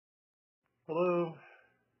Hello.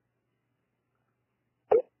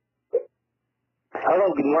 Hello,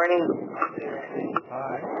 good morning.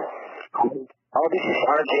 Hi. Oh, this is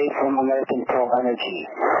RJ from American Pro Energy.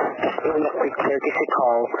 Just doing a quick courtesy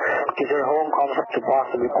call because your home comes up to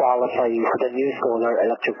possibly qualify you for the new solar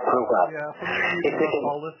electric program. Yeah, put me on your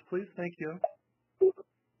call list, please. Thank you.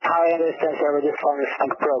 I understand, sir, with this phone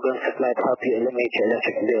respond programs that might help you eliminate your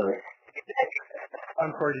electric bill.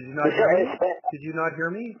 I'm sorry, did you not hear me? Did you not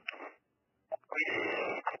hear me?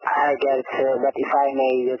 I get it, sir, but if I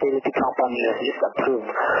may, utility company has just approved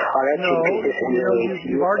No,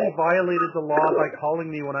 you've already violated the law by calling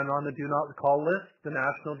me when I'm on the do not call list, the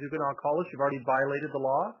national do not call list. You've already violated the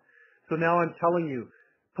law. So now I'm telling you,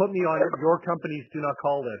 put me on your company's do not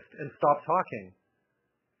call list and stop talking.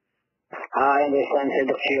 I understand, sir,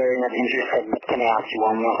 that you're not interested, but can I ask you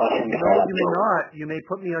one more question? No, you may not. You may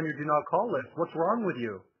put me on your do not call list. What's wrong with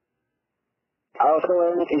you? Also,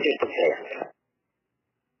 I'm not interested, sir.